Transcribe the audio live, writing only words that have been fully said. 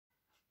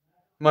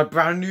My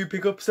brand new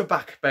pickups are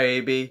back,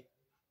 baby.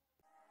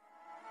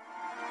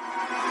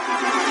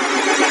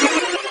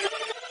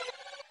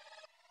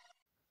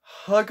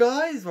 Hi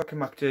guys, welcome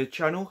back to the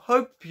channel.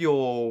 Hope you're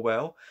all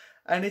well.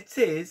 And it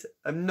is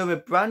another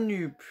brand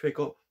new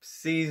pickup,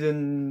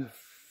 season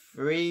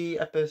 3,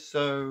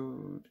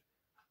 episode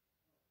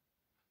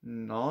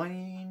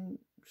 9,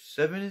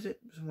 7 is it?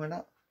 Something like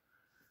that.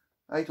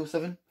 8 or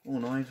 7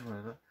 or 9, something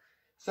like that.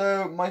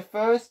 So my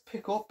first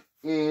pickup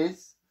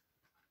is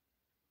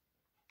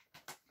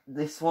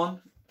this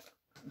one.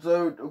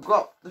 So I've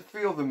got the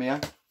 3 of them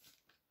here,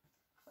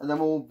 and they're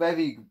all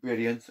very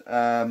brilliant.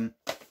 I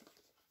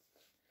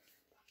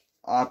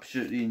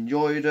absolutely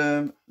enjoyed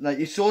them. Now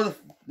you saw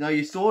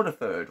the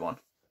third one.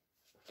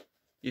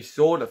 You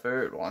saw the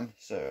third one.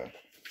 So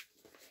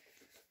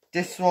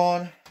this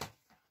one.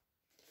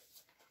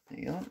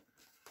 Hang on.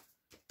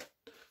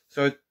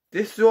 So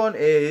this one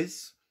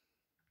is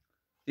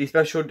the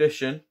special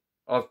edition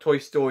of Toy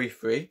Story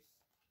 3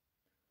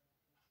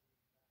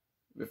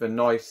 with a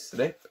nice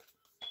slip.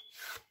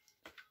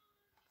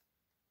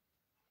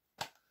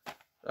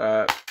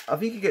 I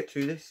think you get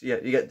 2 this. Yeah,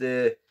 you get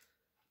the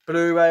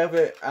Blu-ray of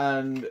it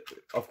and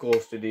of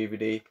course the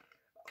DVD.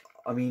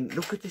 I mean,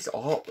 look at this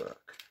artwork.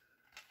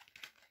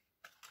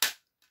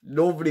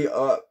 Lovely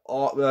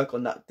artwork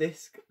on that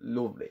disc.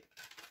 Lovely.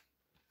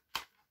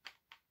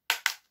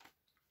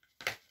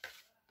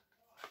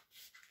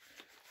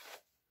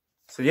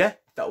 So yeah,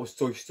 that was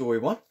Toy Story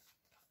 1.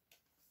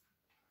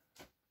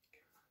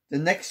 The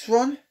next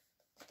one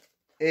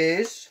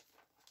is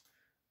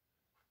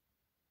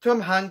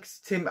Tom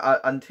Hanks, Tim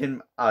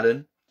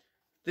Allen,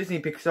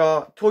 Disney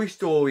Pixar Toy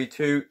Story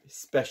 2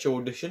 Special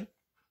Edition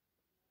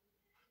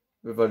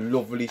with a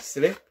lovely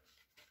slip.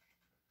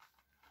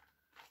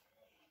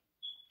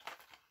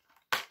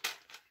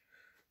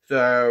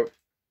 So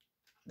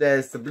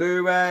there's the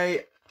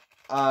Blu-ray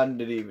and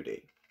the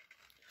DVD.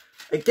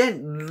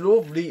 Again,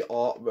 lovely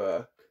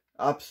artwork.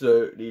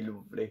 Absolutely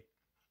lovely.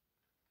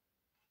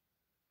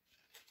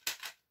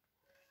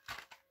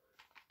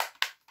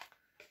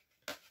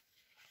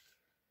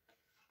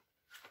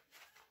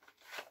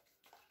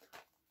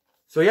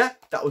 So yeah,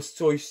 that was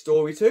Toy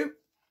Story 2.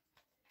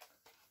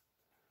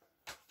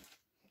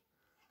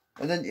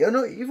 And then, you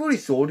know, you've already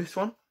saw this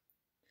one.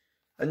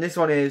 And this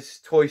one is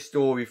Toy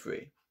Story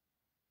 3.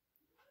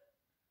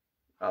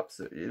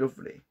 Absolutely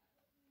lovely.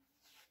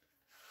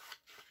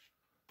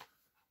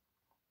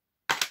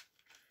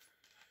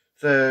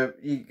 So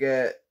you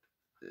get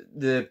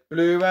the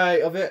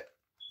Blu-ray of it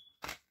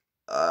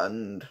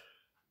and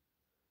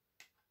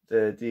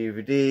the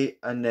DVD,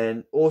 and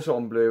then also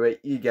on Blu-ray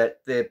you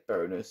get the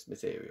bonus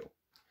material.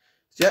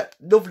 So yeah,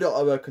 lovely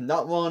artwork on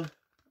that one,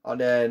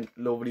 and then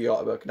lovely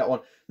artwork on that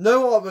one.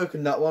 No artwork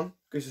on that one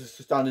because it's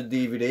a standard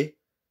DVD,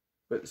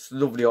 but it's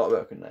lovely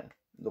artwork in there.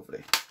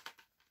 Lovely.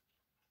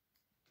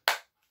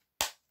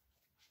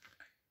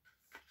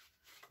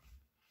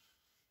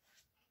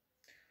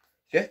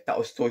 Yeah, that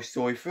was Toy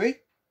Story 3.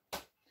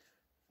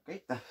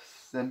 Okay,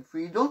 that's them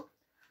 3 done.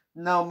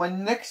 Now my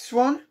next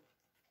one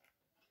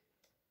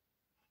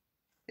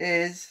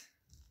is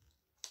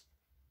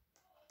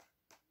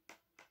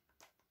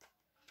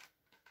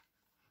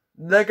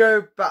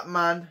Lego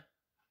Batman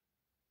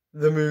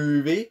the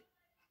movie.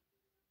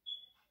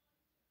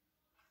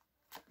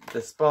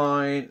 The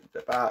spine,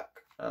 the back,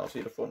 and I'll see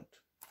the front.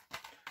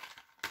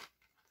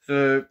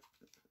 So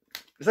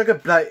it's like a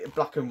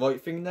black and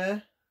white thing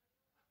there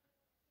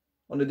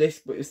on the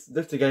disc, but it's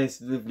just again, it's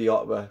lovely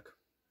artwork.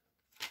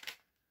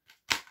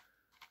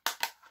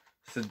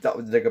 So that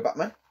was Lego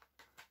Batman.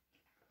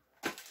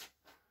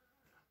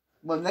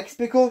 My next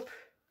pickup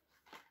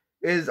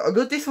is, I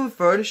got this from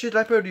Furniture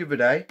Depot the other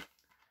day,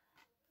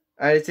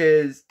 and it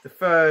is the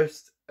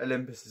first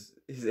Olympus.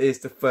 It is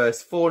the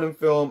first Fallen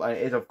film, and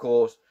it is of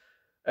course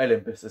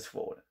Olympus Has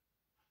Fallen.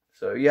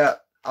 So yeah,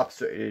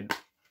 absolutely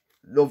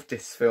love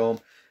this film.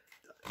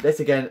 This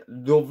again,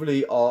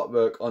 lovely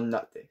artwork on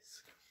that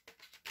disc.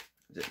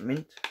 Is it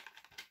mint?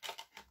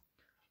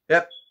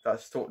 Yep,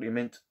 that's totally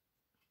mint.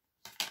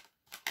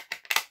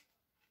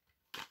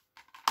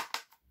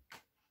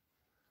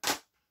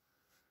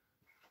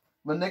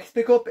 My next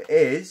pickup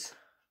is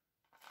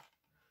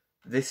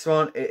this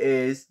one. It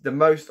is the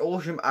most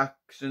awesome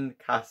action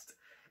cast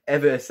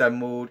ever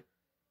assembled.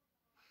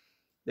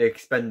 The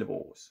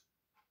Expendables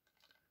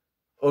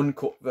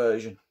uncut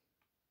version.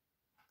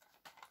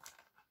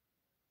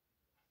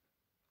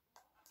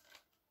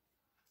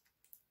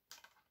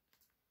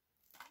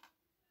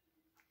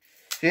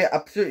 So yeah,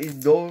 absolutely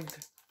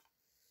loved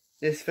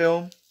this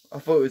film. I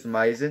thought it was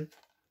amazing.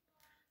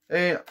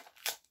 It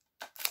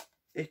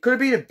could have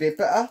been a bit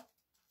better,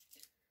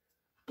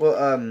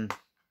 but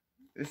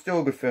it's still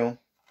a good film.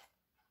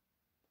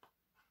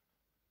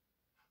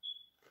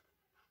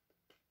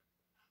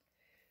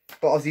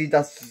 But obviously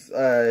that's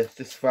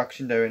just for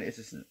action doing it. It's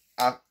just an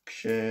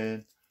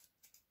action.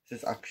 It's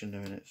just action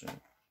doing it. So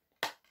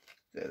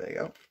there you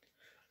go.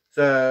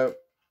 So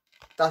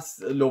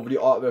that's a lovely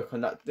artwork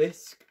on that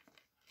disc.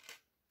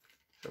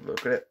 Have a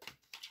look at it.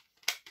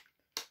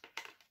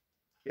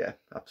 Yeah,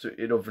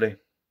 absolutely lovely.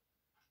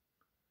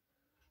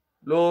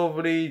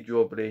 Lovely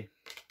jubbly.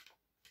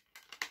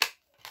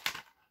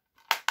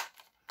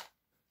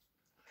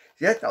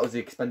 So yeah, that was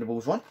the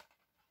Expendables one.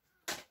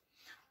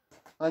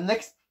 And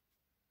next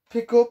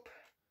pickup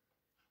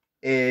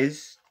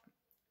is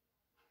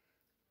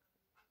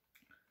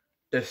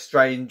The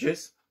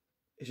Strangers,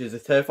 which is a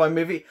terrifying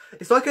movie.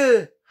 It's like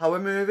a horror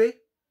movie.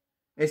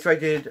 It's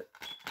rated.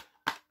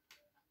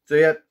 So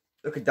yeah,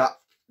 look at that.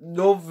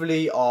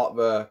 Lovely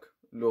artwork.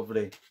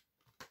 Lovely.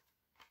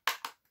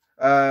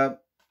 But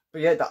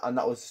yeah,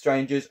 that was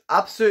Strangers.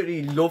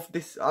 Absolutely love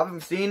this. I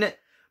haven't seen it,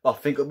 but I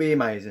think it'll be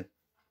amazing.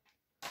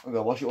 I'm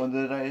gonna watch it one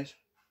of the days.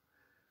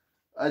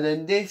 And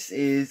then this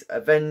is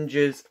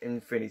Avengers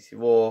Infinity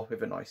War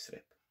with a nice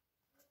slip.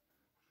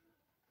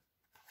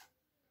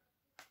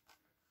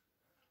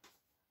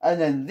 And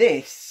then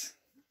this,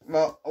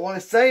 well, I want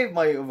to save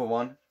my other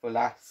one for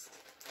last.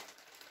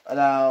 And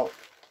now,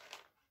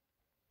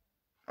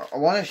 I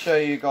want to show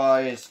you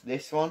guys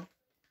this one.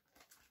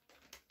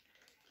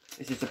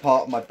 This is a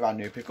part of my brand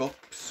new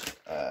pickups.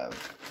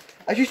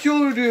 As you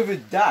saw the other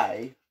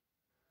day,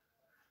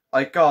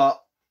 I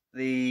got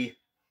the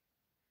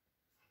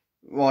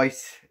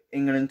white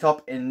England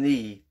top in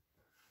the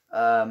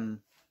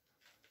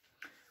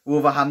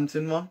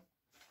Wolverhampton one.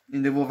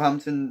 In the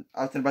Wolverhampton,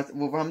 out and about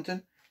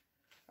Wolverhampton.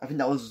 I think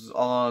that was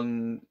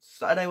on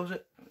Saturday, was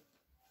it?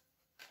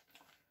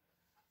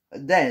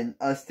 And then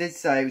I did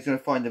say I was going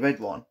to find the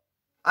red one.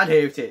 And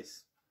here it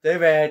is. The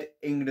red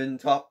England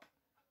top.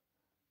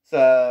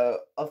 So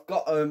I've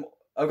got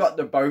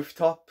the both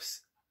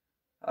tops.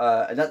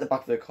 And at the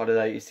back of the collar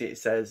there you see it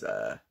says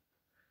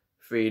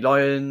 3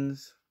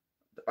 lions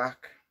at the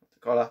back of the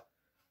collar.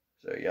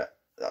 So yeah,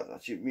 that's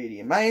actually really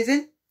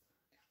amazing.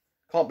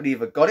 Can't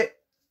believe I got it.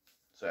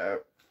 So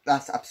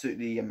that's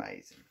absolutely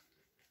amazing.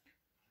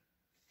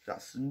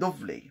 That's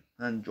lovely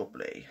and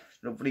jubbly.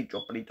 Lovely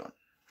jubbly done.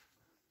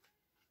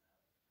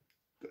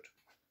 Good.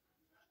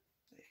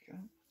 There you go.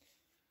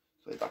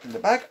 So back in the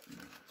bag.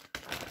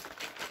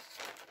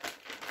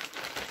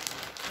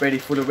 Ready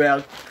for the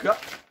World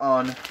Cup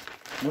on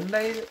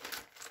Monday.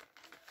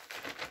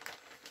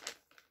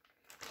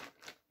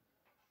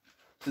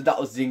 So that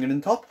was the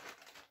England top.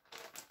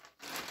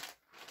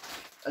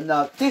 And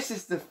now this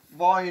is the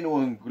final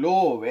and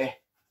glory.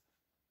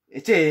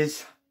 It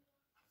is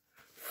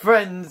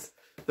Friends,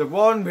 the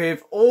one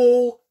with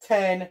all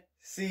 10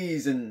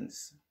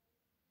 seasons.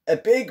 A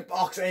big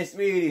box and it's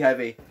really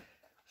heavy.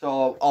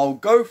 So I'll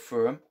go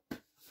through them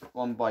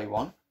one by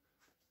one.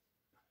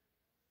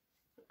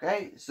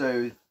 Okay,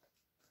 so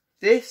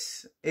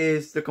this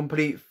is the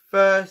complete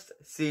first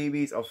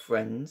series of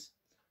Friends.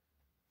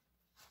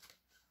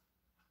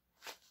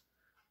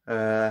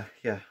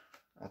 Yeah,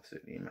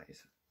 absolutely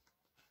amazing.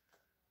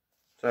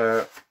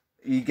 So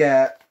you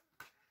get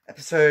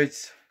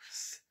episodes.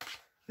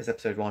 There's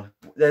episode 1.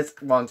 There's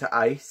 1 to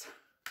 8,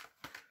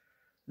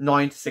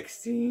 9 to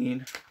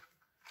 16,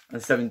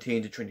 and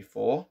 17 to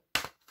 24.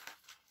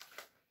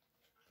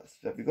 That's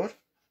very good.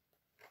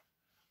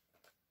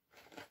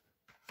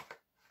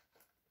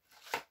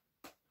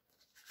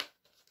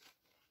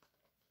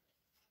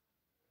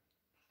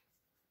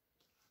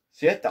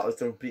 So yeah, that was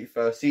the complete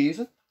first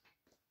season.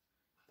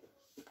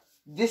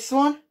 This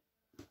one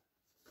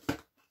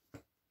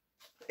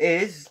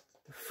is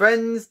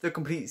Friends, the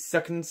complete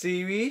second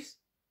series.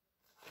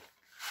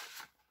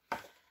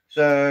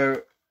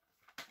 So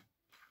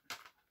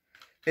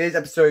here's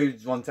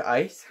episodes 1 to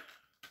 8,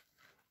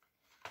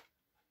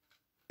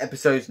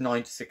 episodes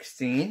 9 to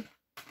 16,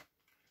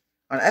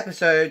 and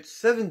episodes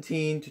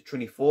 17 to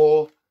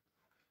 24.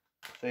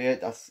 So yeah,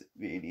 that's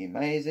really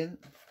amazing.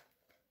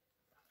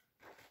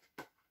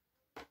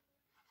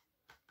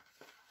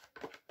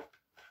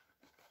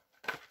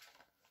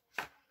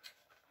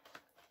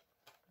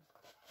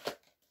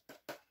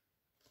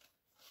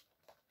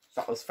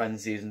 So that was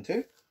Friends season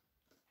 2.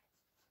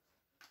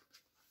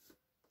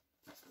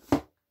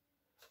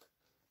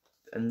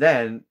 And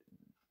then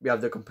we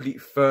have the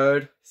complete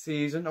third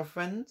season of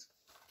Friends.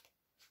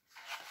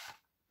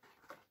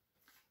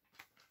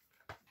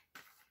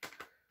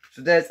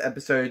 So there's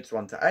episodes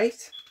 1 to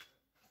 8,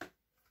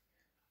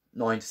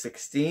 9 to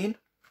 16,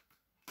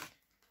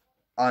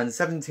 and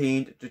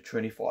 17 to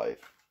 25.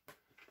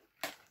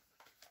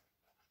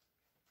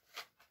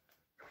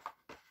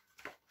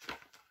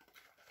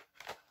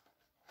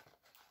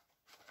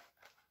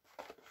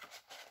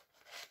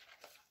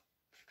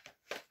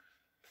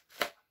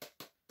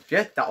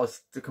 Yeah, that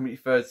was the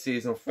complete third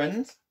season of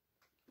Friends.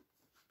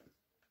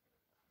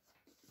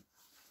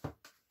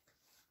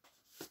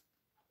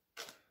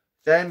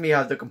 Then we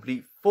have the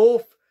complete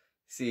fourth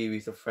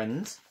series of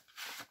Friends.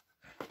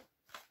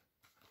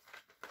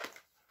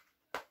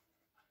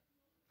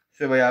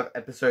 So we have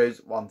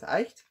episodes 1 to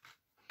 8,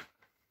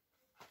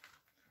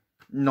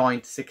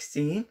 9 to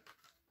 16,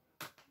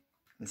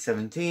 and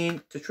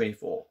 17 to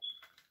 24.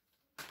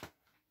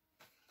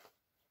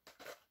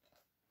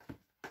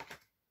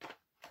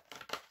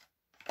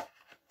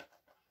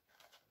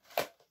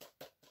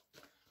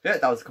 Yeah,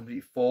 that was the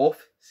complete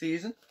fourth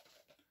season.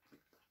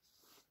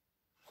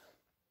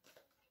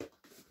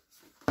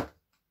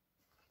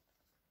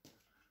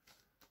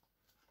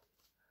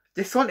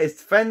 This one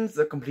is Friends,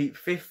 the complete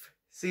 5th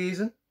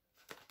season.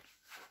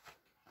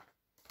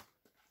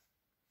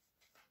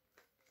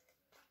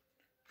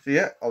 So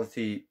yeah,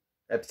 obviously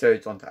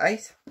episodes 1 to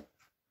 8,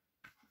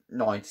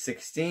 9 to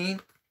 16,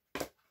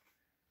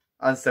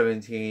 and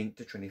 17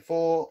 to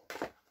 24.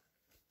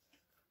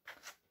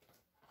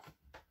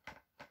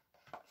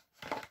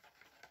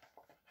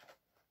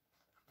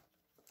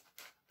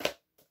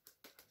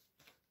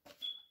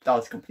 That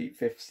was complete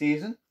 5th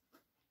season.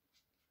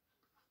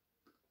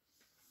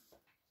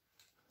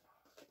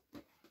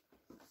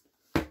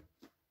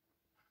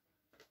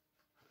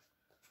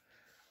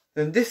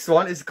 Then this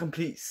one is a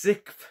complete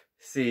 6th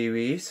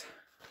series.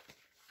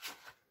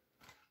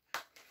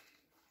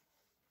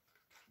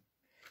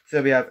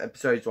 So we have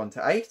episodes 1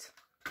 to 8,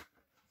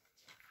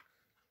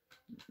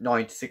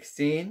 9 to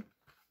 16,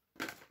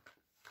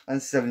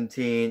 and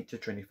 17 to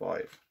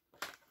 25.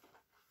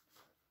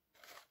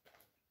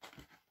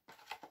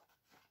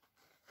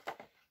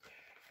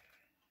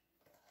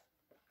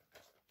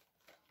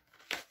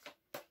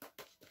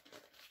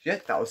 Yeah,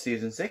 that was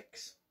season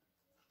 6.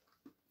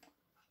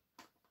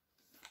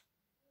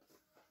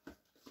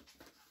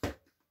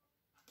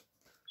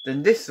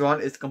 Then this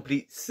one is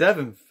complete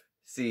 7th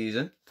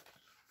season.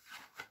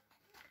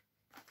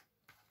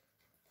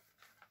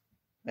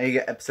 Now you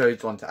get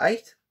episodes 1 to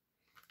 8,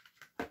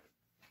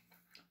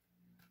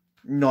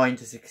 9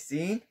 to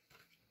 16,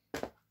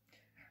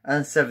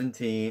 and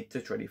 17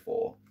 to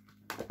 24.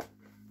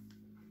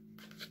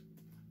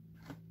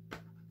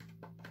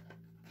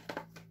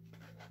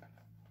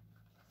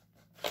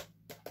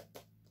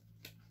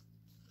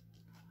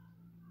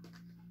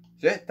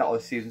 So yeah, that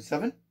was season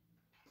 7.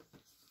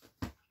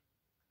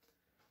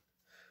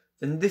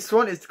 Then this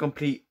one is the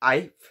complete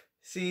 8th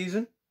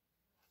season.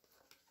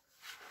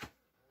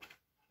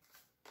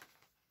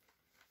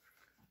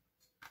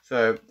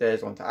 So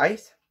there's 1 to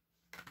 8,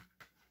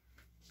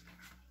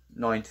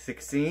 9 to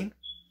 16,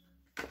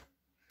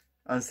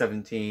 and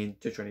 17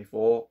 to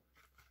 24.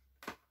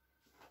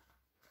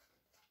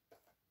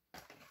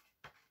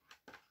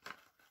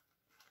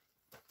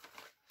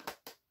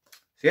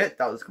 So yeah,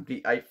 that was the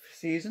complete 8th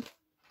season.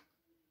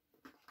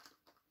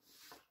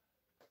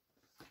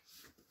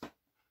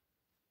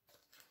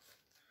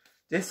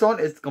 This one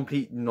is the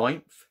complete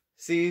 9th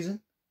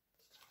season.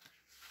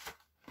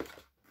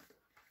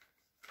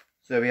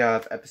 So we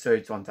have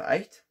episodes 1 to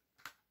 8,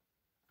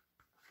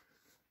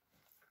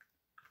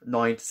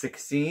 9 to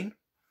 16,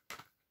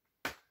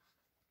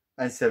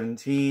 and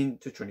 17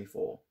 to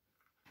 24.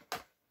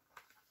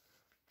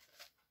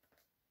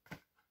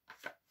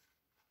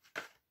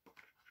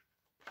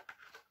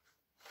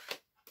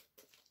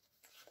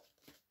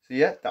 So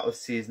yeah, that was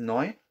season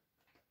 9.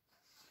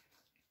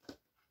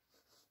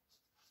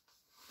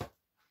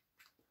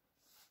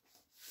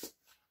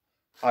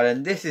 And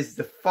then this is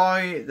the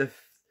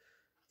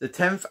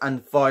 10th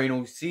and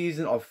final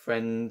season of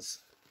Friends.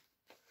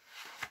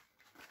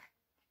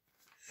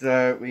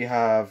 So we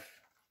have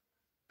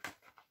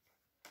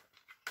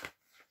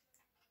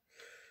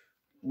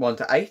 1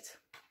 to 8,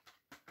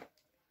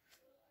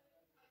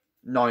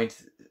 9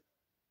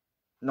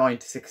 to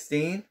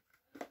 16,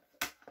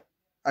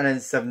 and then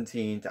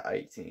 17 to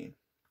 18.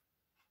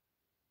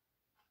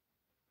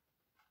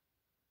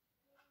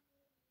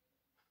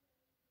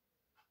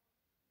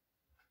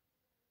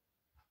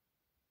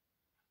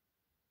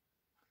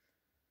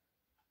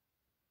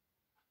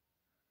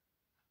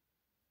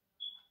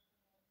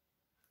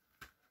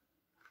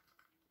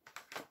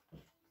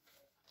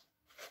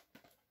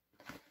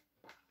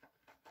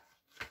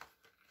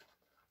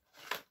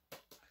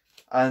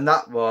 And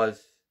that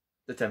was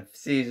the 10th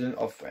season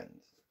of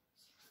Friends.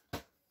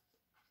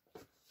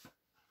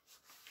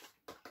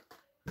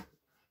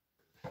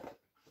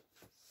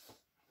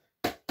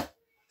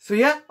 So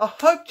yeah, I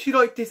hope you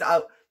liked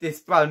this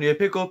brand new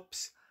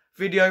pickups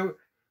video.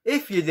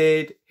 If you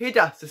did, hit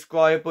that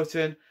subscribe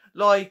button,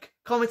 like,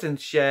 comment and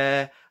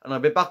share, and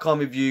I'll be back on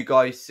with you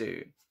guys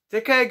soon.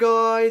 Take care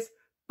guys,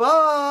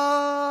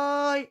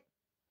 bye!